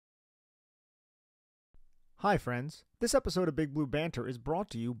Hi, friends. This episode of Big Blue Banter is brought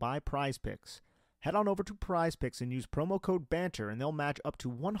to you by Prize Picks. Head on over to Prize Picks and use promo code BANTER, and they'll match up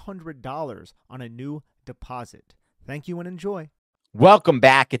to $100 on a new deposit. Thank you and enjoy. Welcome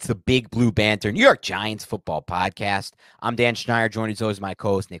back. It's the Big Blue Banter, New York Giants football podcast. I'm Dan Schneider, joined as always by my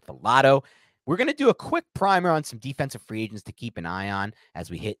co-host Nick Velato. We're going to do a quick primer on some defensive free agents to keep an eye on as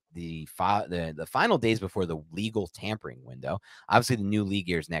we hit the final days before the legal tampering window. Obviously, the new league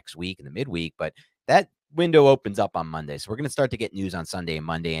year is next week in the midweek, but that window opens up on Monday. So we're going to start to get news on Sunday and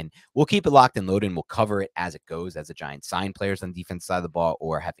Monday, and we'll keep it locked and loaded, and we'll cover it as it goes as the Giants sign players on the defense side of the ball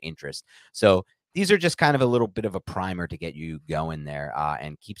or have interest. So these are just kind of a little bit of a primer to get you going there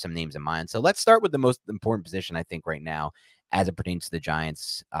and keep some names in mind. So let's start with the most important position, I think, right now as it pertains to the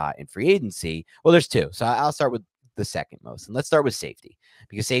Giants in free agency. Well, there's two. So I'll start with the second most. And let's start with safety,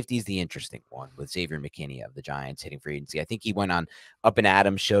 because safety is the interesting one with Xavier McKinney of the Giants hitting free agency. I think he went on Up and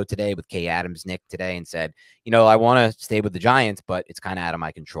Adams' show today with Kay Adams, Nick, today, and said, I want to stay with the Giants, but it's kind of out of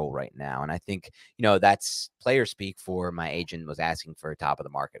my control right now. And I think, that's player speak for my agent was asking for a top of the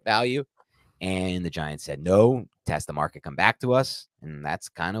market value. And the Giants said, no, test the market, come back to us. And that's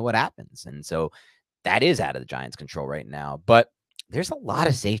kind of what happens. And so that is out of the Giants' control right now. But there's a lot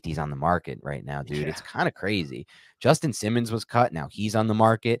of safeties on the market right now, dude. Yeah. It's kind of crazy. Justin Simmons was cut. Now he's on the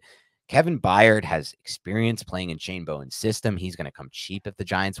market. Kevin Byard has experience playing in Shane Bowen's system. He's going to come cheap if the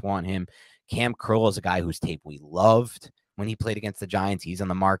Giants want him. Cam Curl is a guy whose tape we loved when he played against the Giants. He's on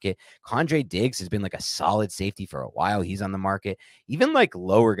the market. Condre Diggs has been like a solid safety for a while. He's on the market. Even like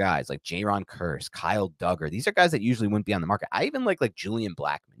lower guys like Jaron Curse, Kyle Duggar. These are guys that usually wouldn't be on the market. I even like Julian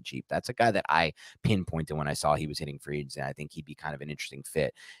Blackmon cheap. That's a guy that I pinpointed when I saw he was hitting free agency, and I think he'd be kind of an interesting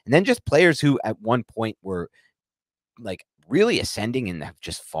fit. And then just players who at one point were like really ascending and have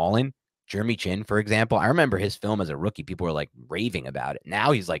just fallen. Jeremy Chin, for example, I remember his film as a rookie. People were like raving about it.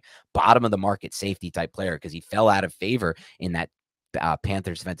 Now he's like bottom of the market safety type player because he fell out of favor in that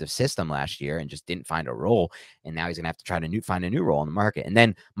Panthers defensive system last year and just didn't find a role. And now he's going to have to try to find a new role in the market. And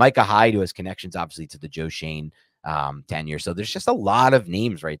then Micah Hyde, who has connections, obviously, to the Joe Shane tenure. So there's just a lot of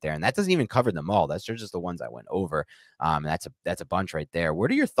names right there. And that doesn't even cover them all. That's just the ones I went over. That's a bunch right there.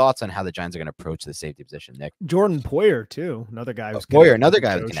 What are your thoughts on how the Giants are going to approach the safety position, Nick? Jordan Poyer, too. Another guy who's another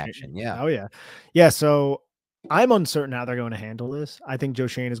guy with connection. Yeah. Oh, yeah. Yeah. So I'm uncertain how they're going to handle this. I think Joe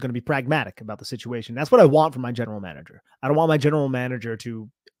Shane is going to be pragmatic about the situation. That's what I want from my general manager. I don't want my general manager to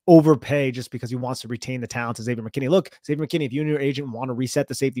overpay just because he wants to retain the talents of Xavier McKinney. Look, Xavier McKinney, if you and your agent want to reset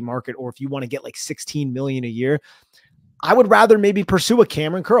the safety market, or if you want to get like $16 million a year, I would rather maybe pursue a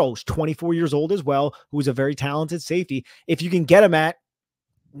Cameron Curl, who's 24 years old as well, who's a very talented safety. If you can get him at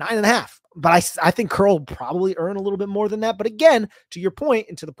 9.5. But I think Curl will probably earn a little bit more than that. But again, to your point,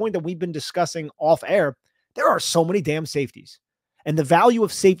 and to the point that we've been discussing off air, there are so many damn safeties. And the value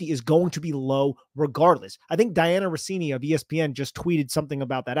of safety is going to be low regardless. I think Diana Rossini of ESPN just tweeted something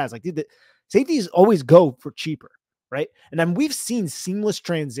about that as like, dude, the safeties always go for cheaper, right? And then we've seen seamless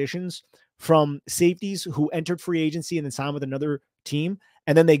transitions from safeties who entered free agency and then signed with another team,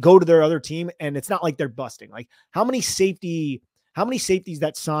 and then they go to their other team, and it's not like they're busting. Like how many safeties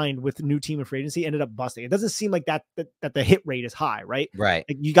that signed with the new team of free agency ended up busting? It doesn't seem like that the hit rate is high, right? Right.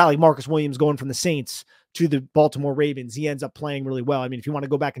 Like you got like Marcus Williams going from the Saints to the Baltimore Ravens. He ends up playing really well. I mean, if you want to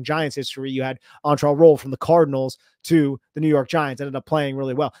go back in Giants history, you had Antrell Roll from the Cardinals to the New York Giants, ended up playing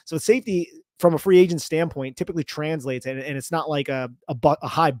really well. So safety from a free agent standpoint typically translates, and it's not like a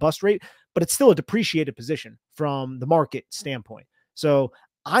high bust rate, but it's still a depreciated position from the market standpoint. So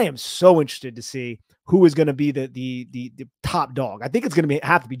I am so interested to see who is going to be the top dog. I think it's going to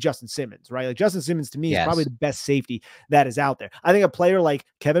have to be Justin Simmons, right? Like Justin Simmons to me is probably the best safety that is out there. I think a player like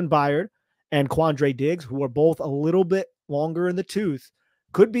Kevin Byard and Quandre Diggs, who are both a little bit longer in the tooth,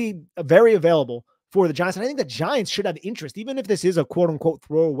 could be very available for the Giants. And I think the Giants should have interest, even if this is a quote unquote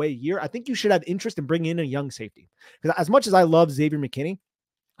throwaway year. I think you should have interest in bringing in a young safety, because as much as I love Xavier McKinney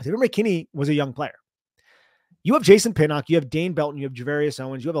was a young player. You have Jason Pinnock, you have Dane Belton, you have Javarius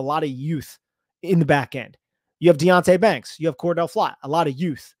Owens, you have a lot of youth in the back end. You have Deontay Banks, you have Cordell Flott, a lot of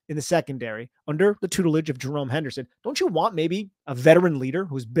youth in the secondary under the tutelage of Jerome Henderson. Don't you want maybe a veteran leader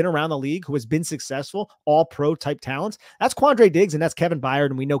who's been around the league, who has been successful, all pro type talents? That's Quandre Diggs and that's Kevin Byard.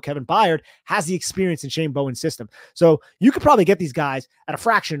 And we know Kevin Byard has the experience in Shane Bowen's system. So you could probably get these guys at a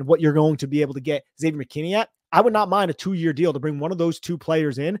fraction of what you're going to be able to get Xavier McKinney at. I would not mind a 2-year deal to bring one of those two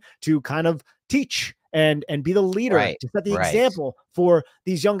players in to kind of teach and be the leader, to set the example for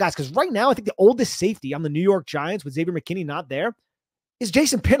these young guys. Because right now, I think the oldest safety on the New York Giants with Xavier McKinney not there is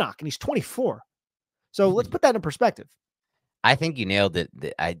Jason Pinnock, and he's 24. So let's put that in perspective. I think you nailed it.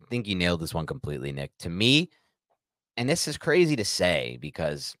 I think you nailed this one completely, Nick. To me, and this is crazy to say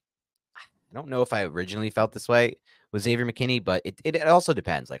because I don't know if I originally felt this way with Xavier McKinney, but it also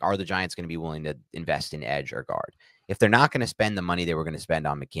depends. Like, are the Giants going to be willing to invest in edge or guard? If they're not going to spend the money they were going to spend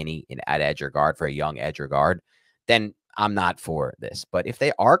on McKinney at edge or guard for a young edge or guard, then I'm not for this. But if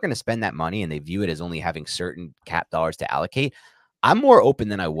they are going to spend that money and they view it as only having certain cap dollars to allocate, I'm more open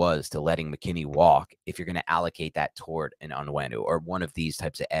than I was to letting McKinney walk if you're going to allocate that toward an Onwenu or one of these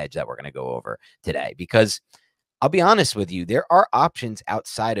types of edge that we're going to go over today. Because I'll be honest with you, there are options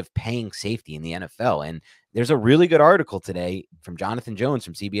outside of paying safety in the NFL. And there's a really good article today from Jonathan Jones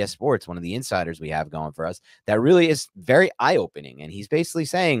from CBS Sports, one of the insiders we have going for us, that really is very eye-opening. And he's basically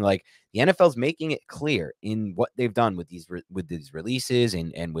saying, like, the NFL's making it clear in what they've done with these releases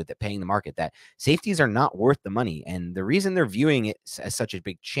and with the paying the market that safeties are not worth the money. And the reason they're viewing it as such a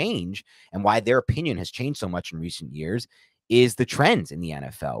big change and why their opinion has changed so much in recent years is the trends in the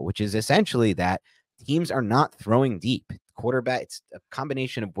NFL, which is essentially that teams are not throwing deep. Quarterback, it's a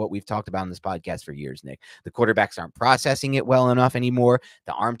combination of what we've talked about in this podcast for years, Nick. The quarterbacks aren't processing it well enough anymore.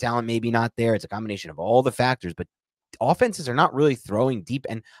 The arm talent maybe not there. It's a combination of all the factors, but offenses are not really throwing deep.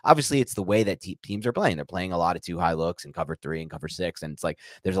 And obviously it's the way that teams are playing. They're playing a lot of 2 high looks and cover 3 and cover 6. And it's like,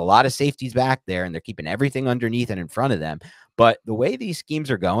 there's a lot of safeties back there and they're keeping everything underneath and in front of them. But the way these schemes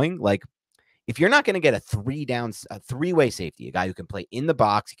are going, like, if you're not going to get a 3-way safety, a guy who can play in the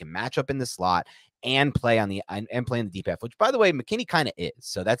box, he can match up in the slot and play on the and play in the deep half, which, by the way, McKinney kind of is.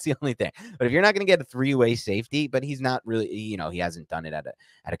 So that's the only thing. But if you're not going to get a 3-way safety, but he's not really, he hasn't done it at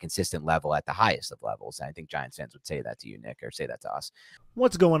a consistent level at the highest of levels. And I think Giants fans would say that to you, Nick, or say that to us.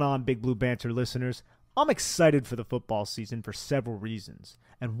 What's going on, Big Blue Banter listeners? I'm excited for the football season for several reasons.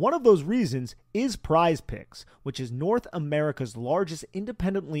 And one of those reasons is Prize Picks, which is North America's largest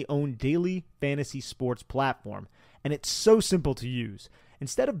independently owned daily fantasy sports platform. And it's so simple to use.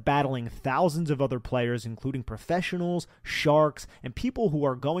 Instead of battling thousands of other players, including professionals, sharks, and people who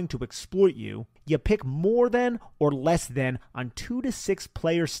are going to exploit you, you pick more than or less than on 2 to 6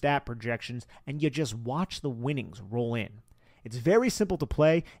 player stat projections, and you just watch the winnings roll in. It's very simple to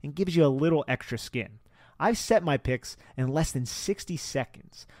play and gives you a little extra skin. I've set my picks in less than 60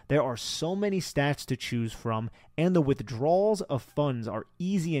 seconds. There are so many stats to choose from, and the withdrawals of funds are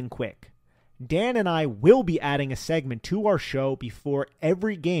easy and quick. Dan and I will be adding a segment to our show before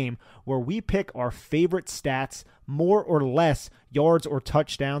every game where we pick our favorite stats, more or less yards or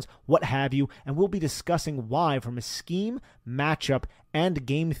touchdowns, what have you, and we'll be discussing why from a scheme, matchup, and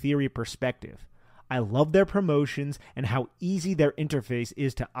game theory perspective. I love their promotions and how easy their interface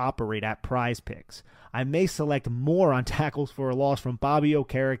is to operate at Prize Picks. I may select more on tackles for a loss from Bobby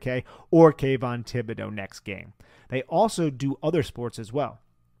Okereke or Kayvon Thibodeau next game. They also do other sports as well.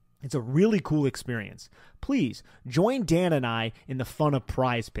 It's a really cool experience. Please join Dan and I in the fun of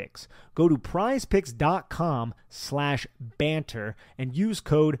Prize Picks. Go to prizepicks.com/banter and use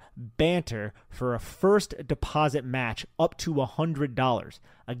code BANTER for a first deposit match up to $100.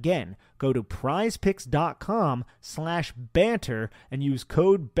 Again, go to prizepicks.com/banter and use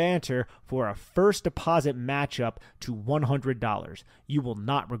code BANTER for a first deposit match up to $100. You will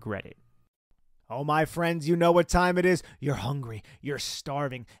not regret it. Oh, my friends, you know what time it is. You're hungry, you're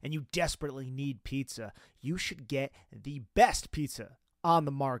starving, and you desperately need pizza. You should get the best pizza on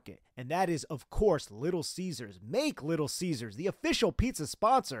the market, and that is, of course, Little Caesars. Make Little Caesars the official pizza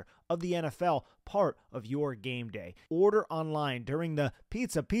sponsor of the NFL part of your game day. Order online during the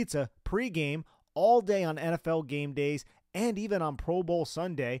Pizza pregame all day on NFL game days and even on Pro Bowl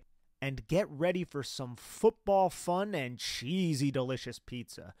Sunday, and get ready for some football fun and cheesy delicious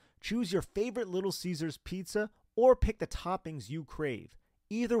pizza. Choose your favorite Little Caesars pizza or pick the toppings you crave.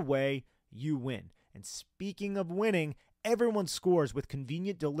 Either way, you win. And speaking of winning, everyone scores with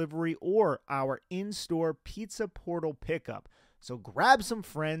convenient delivery or our in-store pizza portal pickup. So grab some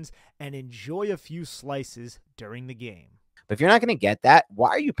friends and enjoy a few slices during the game. But if you're not going to get that, why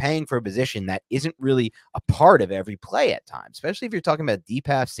are you paying for a position that isn't really a part of every play at times, especially if you're talking about deep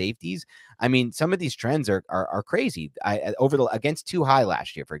half safeties? I mean, some of these trends are crazy. Against 2 high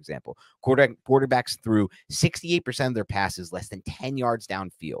last year, for example, quarterbacks threw 68% of their passes less than 10 yards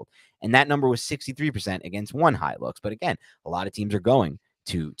downfield. And that number was 63% against 1 high looks. But again, a lot of teams are going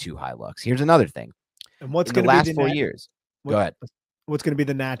to 2 high looks. Here's another thing. And what's going to be the last 4 years? Go ahead. What's going to be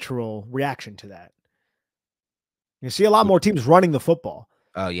the natural reaction to that? You see a lot more teams running the football.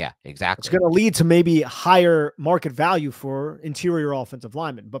 Oh, yeah, exactly. It's going to lead to maybe higher market value for interior offensive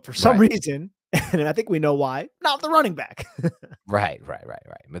linemen. But for some reason, and I think we know why, not the running back. Right.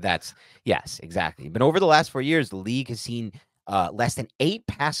 But that's, yes, exactly. But over the last 4 years, the league has seen less than 8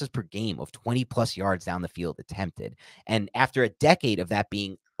 passes per game of 20-plus yards down the field attempted. And after a decade of that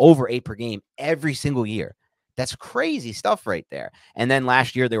being over 8 per game every single year, That's crazy stuff right there. And then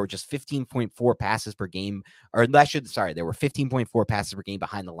last year, there were just 15.4 passes per game, or last year, sorry, there were 15.4 passes per game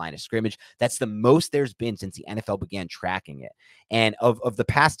behind the line of scrimmage. That's the most there's been since the NFL began tracking it. And of the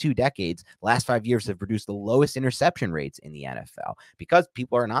past 2 decades, last 5 years have produced the lowest interception rates in the NFL because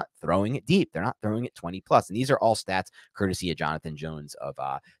people are not throwing it deep. They're not throwing it 20 plus. And these are all stats courtesy of Jonathan Jones of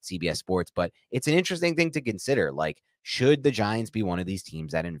CBS Sports. But it's an interesting thing to consider. Like, should the Giants be one of these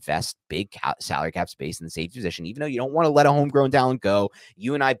teams that invest big salary cap space in the safety position, even though you don't want to let a homegrown talent go?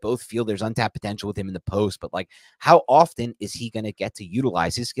 You and I both feel there's untapped potential with him in the post, but like, how often is he going to get to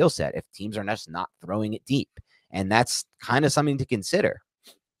utilize his skill set if teams are just not throwing it deep? And that's kind of something to consider.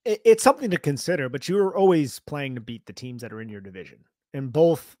 It's something to consider, but you're always playing to beat the teams that are in your division. And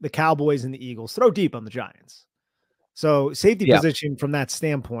both the Cowboys and the Eagles throw deep on the Giants. So safety position from that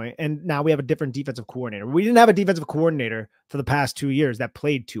standpoint. And now we have a different defensive coordinator. We didn't have a defensive coordinator for the past 2 years that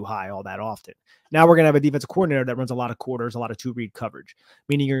played too high all that often. Now we're going to have a defensive coordinator that runs a lot of quarters, a lot of 2-read coverage,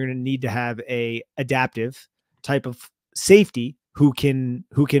 meaning you're going to need to have a adaptive type of safety who can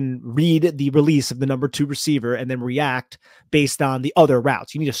read the release of the number 2 receiver and then react based on the other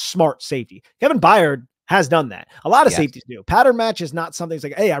routes. You need a smart safety. Kevin Byard has done that. A lot of safeties do. Pattern match is not something that's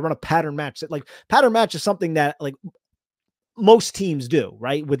like, hey, I run a pattern match. Like, pattern match is something that like most teams do,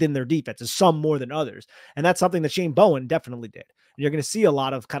 right, within their defenses, some more than others. And that's something that Shane Bowen definitely did. And you're going to see a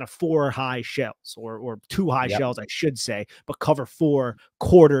lot of kind of 4 high shells or 2 high shells, I should say, but cover 4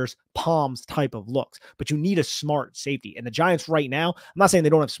 quarters, palms type of looks. But you need a smart safety. And the Giants right now, I'm not saying they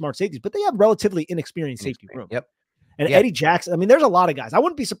don't have smart safeties, but they have relatively inexperienced safety room. And Eddie Jackson, I mean, there's a lot of guys. I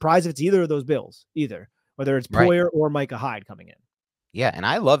wouldn't be surprised if it's either of those Bills, either, whether it's Poyer or Micah Hyde coming in. Yeah, and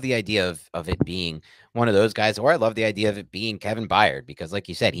I love the idea of it being one of those guys, or I love the idea of it being Kevin Byard, because like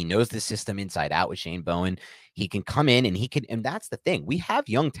you said, he knows the system inside out with Shane Bowen. He can come in and and that's the thing. We have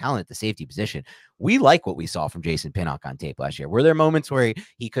young talent at the safety position. We like what we saw from Jason Pinnock on tape last year. Were there moments where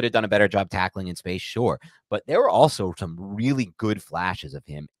he could have done a better job tackling in space? Sure. But there were also some really good flashes of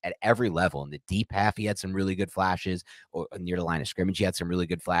him at every level. In the deep half, he had some really good flashes, or near the line of scrimmage, he had some really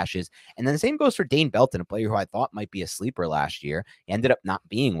good flashes. And then the same goes for Dane Belton, a player who I thought might be a sleeper last year. He ended up not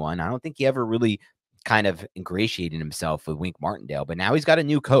being one. I don't think he ever really kind of ingratiated himself with Wink Martindale, but now he's got a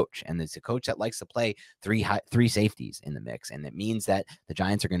new coach, and it's a coach that likes to play three safeties in the mix. And it means that the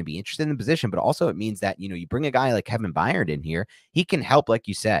Giants are going to be interested in the position, but also it means that, you bring a guy like Kevin Byard in here, he can help, like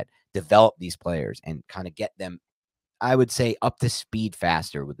you said, develop these players and kind of get them, I would say, up to speed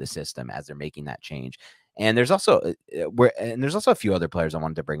faster with the system as they're making that change. And there's also a few other players I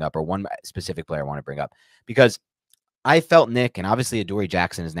wanted to bring up, or one specific player I want to bring up, because I felt Nick, and obviously Adoree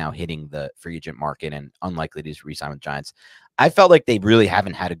Jackson is now hitting the free agent market and unlikely to re-sign with Giants. I felt like they really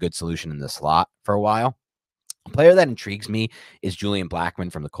haven't had a good solution in the slot for a while. A player that intrigues me is Julian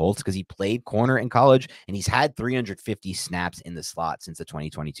Blackmon from the Colts, because he played corner in college and he's had 350 snaps in the slot since the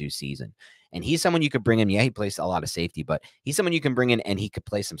 2022 season. And he's someone you could bring in. Yeah, he plays a lot of safety, but he's someone you can bring in and he could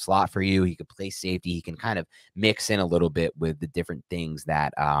play some slot for you. He could play safety. He can kind of mix in a little bit with the different things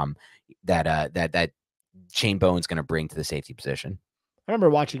that Shane Bowen's going to bring to the safety position. I remember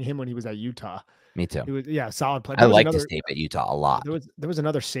watching him when he was at Utah. Me too. He was, solid play. I like his tape at Utah a lot. There was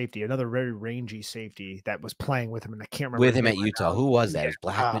another safety, another very rangy safety that was playing with him, and I can't remember. With him at Utah. Who was that? It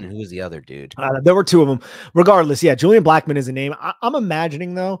was Blackmon, and who was the other dude? There were 2 of them. Regardless, Julian Blackmon is a name. I'm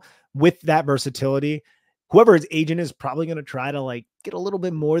imagining, though, with that versatility, whoever his agent is probably going to try to like get a little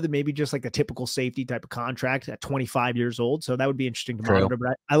bit more than maybe just like the typical safety type of contract at 25 years old. So that would be interesting to monitor.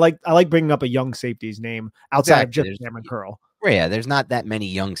 But I like bringing up a young safety's name outside of just Cameron Curl. Yeah, there's not that many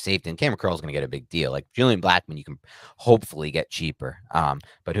young safety, and Cameron Curl is going to get a big deal. Like Julian Blackmon, you can hopefully get cheaper,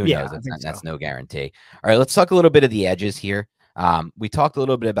 but who knows? That's no guarantee. All right, let's talk a little bit of the edges here. We talked a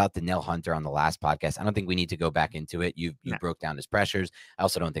little bit about Danielle Hunter on the last podcast. I don't think we need to go back into it. You broke down his pressures. I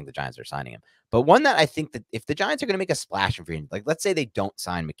also don't think the Giants are signing him. But one that I think that if the Giants are going to make a splash in free agency, like let's say they don't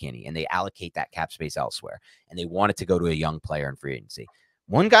sign McKinney and they allocate that cap space elsewhere and they want it to go to a young player in free agency.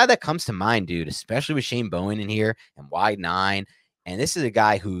 One guy that comes to mind, dude, especially with Shane Bowen in here and wide 9. And this is a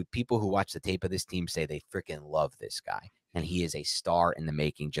guy who people who watch the tape of this team say they freaking love this guy. And he is a star in the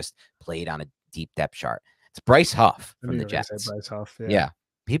making, just played on a deep depth chart. It's Bryce Huff from the Jets. Bryce Huff, yeah.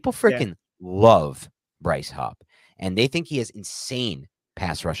 People freaking love Bryce Huff. And they think he has insane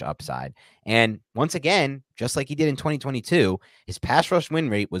pass rush upside. And once again, just like he did in 2022, his pass rush win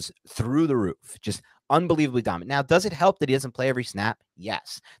rate was through the roof. Just unbelievably dominant. Now, does it help that he doesn't play every snap?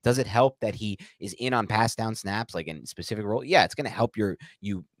 Yes. Does it help that he is in on pass down snaps, like in a specific role? Yeah, it's going to help you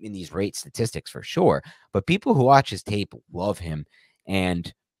in these rate statistics for sure. But people who watch his tape love him.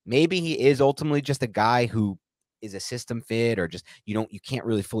 And maybe he is ultimately just a guy who is a system fit, or just you can't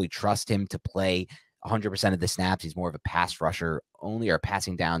really fully trust him to play 100% of the snaps. He's more of a pass rusher only, or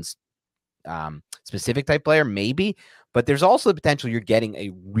passing downs specific type player, maybe. But there's also the potential you're getting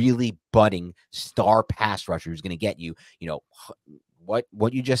a really budding star pass rusher who's going to get you,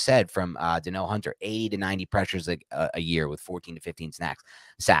 what you just said from Danielle Hunter, 80 to 90 pressures a year with 14 to 15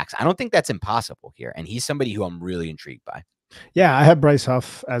 sacks. I don't think that's impossible here. And he's somebody who I'm really intrigued by. Yeah, I have Bryce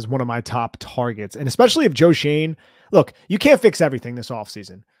Huff as one of my top targets. And especially if Joe Shane, look, you can't fix everything this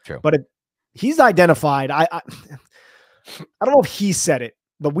offseason. True. But he's identified, I don't know if he said it,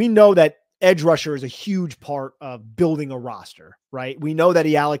 but we know that edge rusher is a huge part of building a roster, right? We know that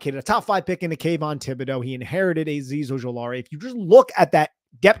he allocated a top 5 pick into Kayvon Thibodeau. He inherited Azeez Ojulari. If you just look at that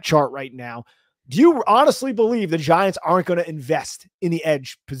depth chart right now, do you honestly believe the Giants aren't going to invest in the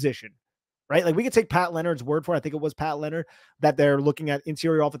edge position? Right? Like, we could take Pat Leonard's word for it. I think it was Pat Leonard that they're looking at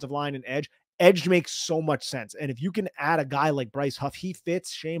interior offensive line and edge. Edge makes so much sense. And if you can add a guy like Bryce Huff, he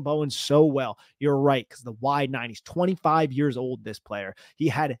fits Shane Bowen so well. You're right, because the wide 9, he's 25 years old, this player. He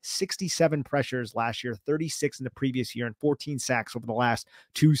had 67 pressures last year, 36 in the previous year, and 14 sacks over the last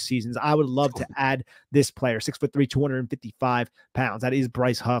 2 seasons. I would love to add this player, 6'3", 255 pounds. That is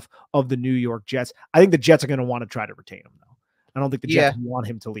Bryce Huff of the New York Jets. I think the Jets are going to want to try to retain him, though. I don't think the Jets want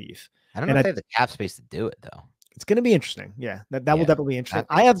him to leave. I don't know if they have the cap space to do it, though. It's going to be interesting. Yeah, that will definitely be interesting.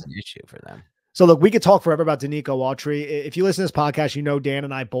 I have an issue for them. So look, we could talk forever about Danico Autry. If you listen to this podcast, you know Dan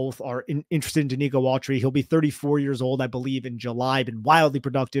and I both are interested in Danico Autry. He'll be 34 years old, I believe, in July. Been wildly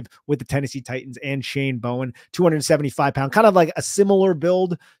productive with the Tennessee Titans and Shane Bowen, 275 pound, kind of like a similar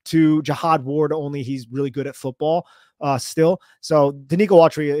build to Jihad Ward, only he's really good at football still. So Danico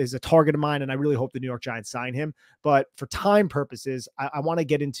Autry is a target of mine, and I really hope the New York Giants sign him. But for time purposes, I want to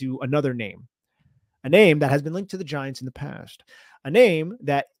get into another name, a name that has been linked to the Giants in the past, a name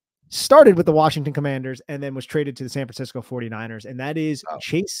that started with the Washington Commanders and then was traded to the San Francisco 49ers, and that is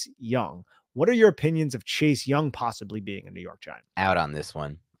Chase Young. What are your opinions of Chase Young possibly being a New York Giant? Out on this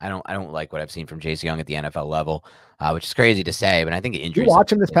one. I don't like what I've seen from Chase Young at the NFL level, which is crazy to say, but I think injuries. You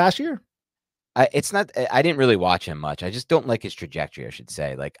watch him this past year? I didn't really watch him much. I just don't like his trajectory, I should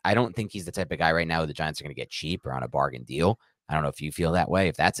say. Like, I don't think he's the type of guy right now the Giants are going to get cheap or on a bargain deal. I don't know if you feel that way.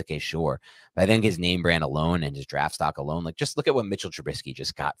 If that's the case, sure. But I think his name brand alone and his draft stock alone, like, just look at what Mitchell Trubisky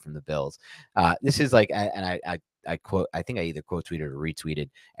just got from the Bills. This is like, and I quote, I think I either quote tweeted or retweeted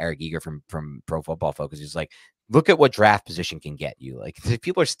Eric Eager from Pro Football Focus. He's like, look at what draft position can get you. Like,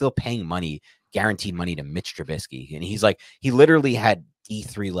 people are still paying money, guaranteed money to Mitch Trubisky. And he's like, he literally had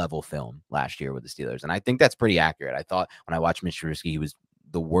D3 level film last year with the Steelers. And I think that's pretty accurate. I thought when I watched Mitch Trubisky, he was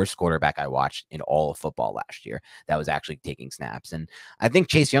the worst quarterback I watched in all of football last year that was actually taking snaps. And I think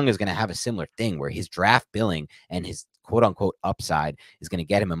Chase Young is going to have a similar thing where his draft billing and his quote unquote upside is going to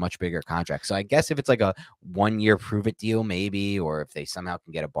get him a much bigger contract. So I guess if it's like a 1-year prove it deal, maybe, or if they somehow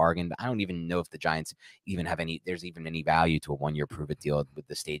can get a bargain, but I don't even know if the Giants even have there's even any value to a 1-year prove it deal with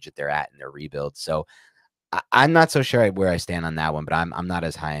the stage that they're at in their rebuild. So I'm not so sure where I stand on that one, but I'm not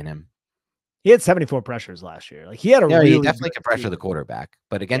as high in him. He had 74 pressures last year. Like, he had he definitely could pressure the quarterback,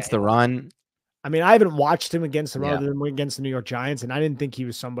 but against the run. I mean, I haven't watched him against the run other than against the New York Giants, and I didn't think he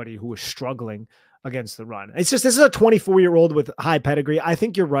was somebody who was struggling against the run. It's just, this is a 24-year-old with high pedigree. I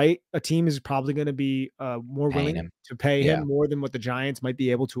think you're right. A team is probably going to be more willing to pay him more than what the Giants might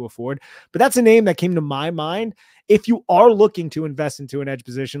be able to afford. But that's a name that came to my mind. If you are looking to invest into an edge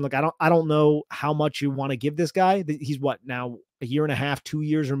position, look, I don't know how much you want to give this guy. He's what now? A year and a half, 2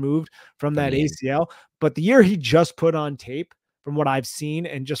 years removed from that ACL. But the year he just put on tape, from what I've seen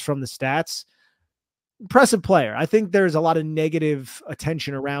and just from the stats, impressive player. I think there's a lot of negative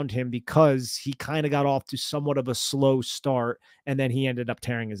attention around him because he kind of got off to somewhat of a slow start, and then he ended up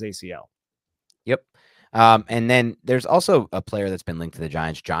tearing his ACL. Yep. And then there's also a player that's been linked to the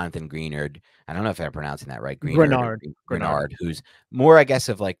Giants, Jonathan Greenard. I don't know if I'm pronouncing that right. Grenard, who's more, I guess,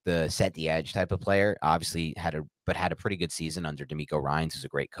 of like the set the edge type of player. Obviously had a pretty good season under D'Amico Ryans, who's a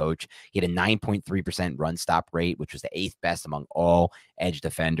great coach. He had a 9.3% run stop rate, which was the 8th best among all edge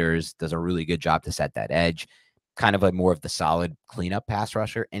defenders. Does a really good job to set that edge. Kind of more of the solid cleanup pass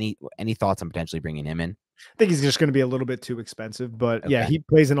rusher. Any thoughts on potentially bringing him in? I think he's just going to be a little bit too expensive, but yeah, he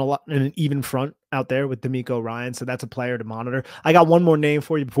plays in an even front out there with D'Amico Ryan. So that's a player to monitor. I got one more name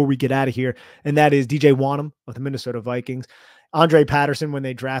for you before we get out of here, and that is DJ Wanham of the Minnesota Vikings. Andre Patterson, when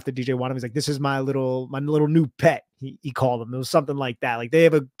they drafted DJ Wanham, he's like, this is my little new pet. He called him. It was something like that. Like, they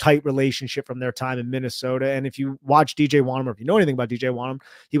have a tight relationship from their time in Minnesota. And if you watch DJ Wanham, or if you know anything about DJ Wanham,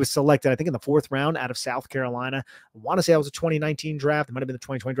 he was selected, I think, in the 4th round out of South Carolina. I want to say that was a 2019 draft. It might have been the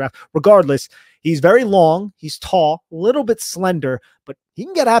 2020 draft. Regardless, he's very long. He's tall, a little bit slender, but he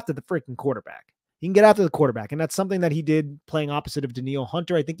can get after the freaking quarterback. he can get after the quarterback. And that's something that he did playing opposite of Daniil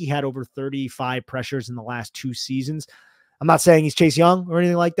Hunter. I think he had over 35 pressures in the last 2 seasons. I'm not saying he's Chase Young or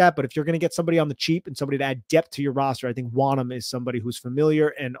anything like that, but if you're going to get somebody on the cheap and somebody to add depth to your roster, I think Wanham is somebody who's familiar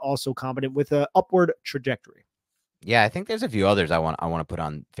and also competent with an upward trajectory. Yeah, I think there's a few others I want to put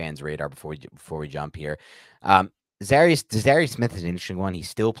on fans' radar before we jump here. Zarius Smith is an interesting one. He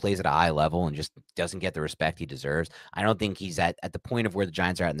still plays at a high level and just doesn't get the respect he deserves. I don't think he's at the point of where the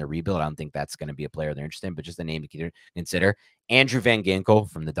Giants are at in the rebuild. I don't think that's going to be a player they're interested in, but just a name to consider. Andrew Van Ginkel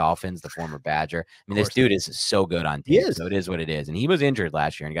from the Dolphins, the former Badger. I mean, this dude is so good on tape. So it is what it is. And he was injured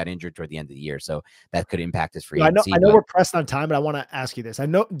last year and got injured toward the end of the year. So that could impact his free agency. I know we're pressed on time, but I want to ask you this.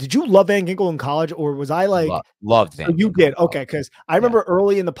 Did you love Van Ginkel in college, or was I like loved Van Ginkel? You did? Okay. Cause I remember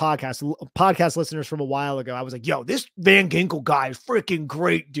early in the podcast listeners from a while ago, I was like, yo, this Van Ginkel guy is freaking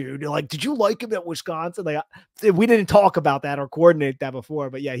great, dude. Like, did you like him at Wisconsin? Like, we didn't talk about that or coordinate that before,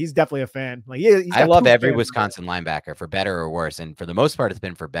 but yeah, he's definitely a fan. Like, yeah, I love every Wisconsin linebacker, for better or worse. And for the most part, it's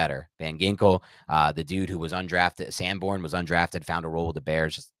been for better. Van Ginkel, the dude who was undrafted, Sanborn was undrafted, found a role with the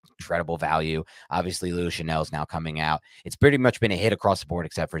Bears, just incredible value. Obviously, Lou Chanel's now coming out. It's pretty much been a hit across the board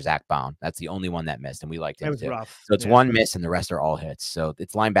except for Zach Baum. That's the only one that missed, and we liked him too. Rough. So it's one miss, and the rest are all hits. So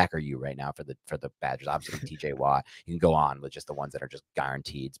it's linebacker you right now for the Badgers. Obviously, TJ Watt. You can go on with just the ones that are just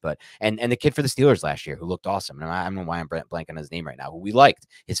guaranteed. But and the kid for the Steelers last year who looked awesome. And I don't know why I'm blanking on his name right now. Who we liked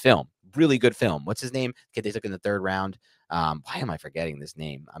his film, really good film. What's his name? Kid they took in the 3rd round. Why am I forgetting this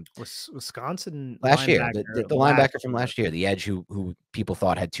name? Wisconsin last year, the linebacker from last year, the edge who people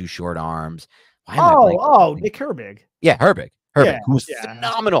thought had too short arms. Nick Herbig. Yeah, Herbig, who was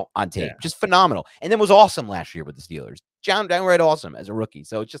phenomenal on tape, just phenomenal, and then was awesome last year with the Steelers. Downright awesome as a rookie.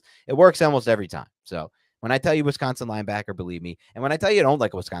 So it works almost every time. So when I tell you Wisconsin linebacker, believe me. And when I tell you I don't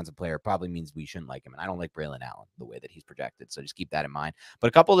like a Wisconsin player, it probably means we shouldn't like him. And I don't like Braylon Allen the way that he's projected. So just keep that in mind. But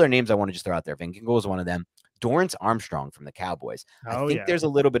a couple of their names I want to just throw out there. Van Ginkel is one of them. Dorrance Armstrong from the Cowboys. I think there's a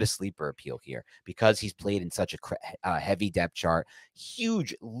little bit of sleeper appeal here because he's played in such a heavy depth chart.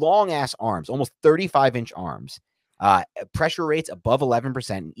 Huge, long-ass arms, almost 35-inch arms. Pressure rates above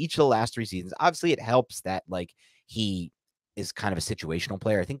 11% in each of the last 3 seasons. Obviously, it helps that like he is kind of a situational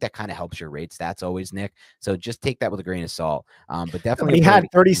player. I think that kind of helps your rate stats always, Nick. So just take that with a grain of salt. But definitely he had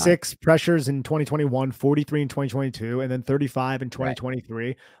 36 pressures in 2021, 43 in 2022, and then 35 in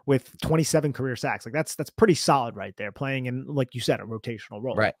 2023 with 27 career sacks. Like that's pretty solid right there, playing in, like you said, a rotational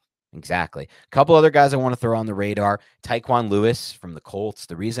role. Right. Exactly. A couple other guys I want to throw on the radar. Tyquan Lewis from the Colts.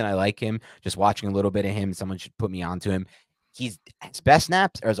 The reason I like him, just watching a little bit of him, someone should put me onto him. His best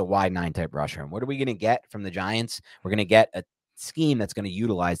snaps are as a wide 9 type rusher. And what are we going to get from the Giants? We're going to get a scheme that's going to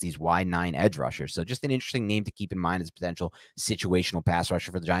utilize these wide 9 edge rushers. So just an interesting name to keep in mind as a potential situational pass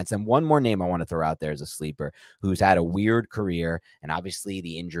rusher for the Giants. And one more name I want to throw out there as a sleeper who's had a weird career. And obviously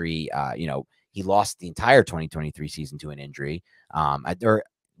the injury, he lost the entire 2023 season to an injury.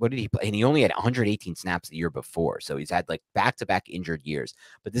 What did he play? And he only had 118 snaps the year before. So he's had like back-to-back injured years.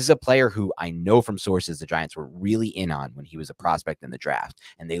 But this is a player who I know from sources the Giants were really in on when he was a prospect in the draft.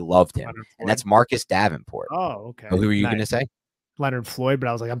 And they loved him. And that's Marcus Davenport. Oh, okay. Who were you going to say? Leonard Floyd, but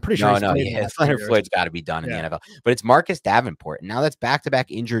I was like, I'm pretty sure. Leonard Floyd's got to be done in the NFL. But it's Marcus Davenport. And now that's back-to-back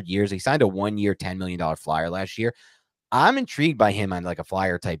injured years. He signed a 1-year, $10 million flyer last year. I'm intrigued by him on like a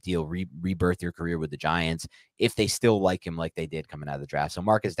flyer type deal, rebirth your career with the Giants if they still like him like they did coming out of the draft. So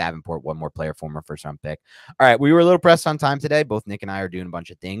Marcus Davenport, one more player, former first-round pick. All right, we were a little pressed on time today. Both Nick and I are doing a bunch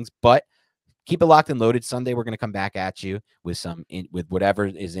of things, but keep it locked and loaded. Sunday, we're going to come back at you with with whatever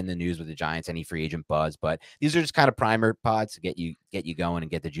is in the news with the Giants, any free agent buzz. But these are just kind of primer pods to get you going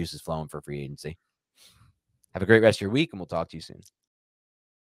and get the juices flowing for free agency. Have a great rest of your week, and we'll talk to you soon.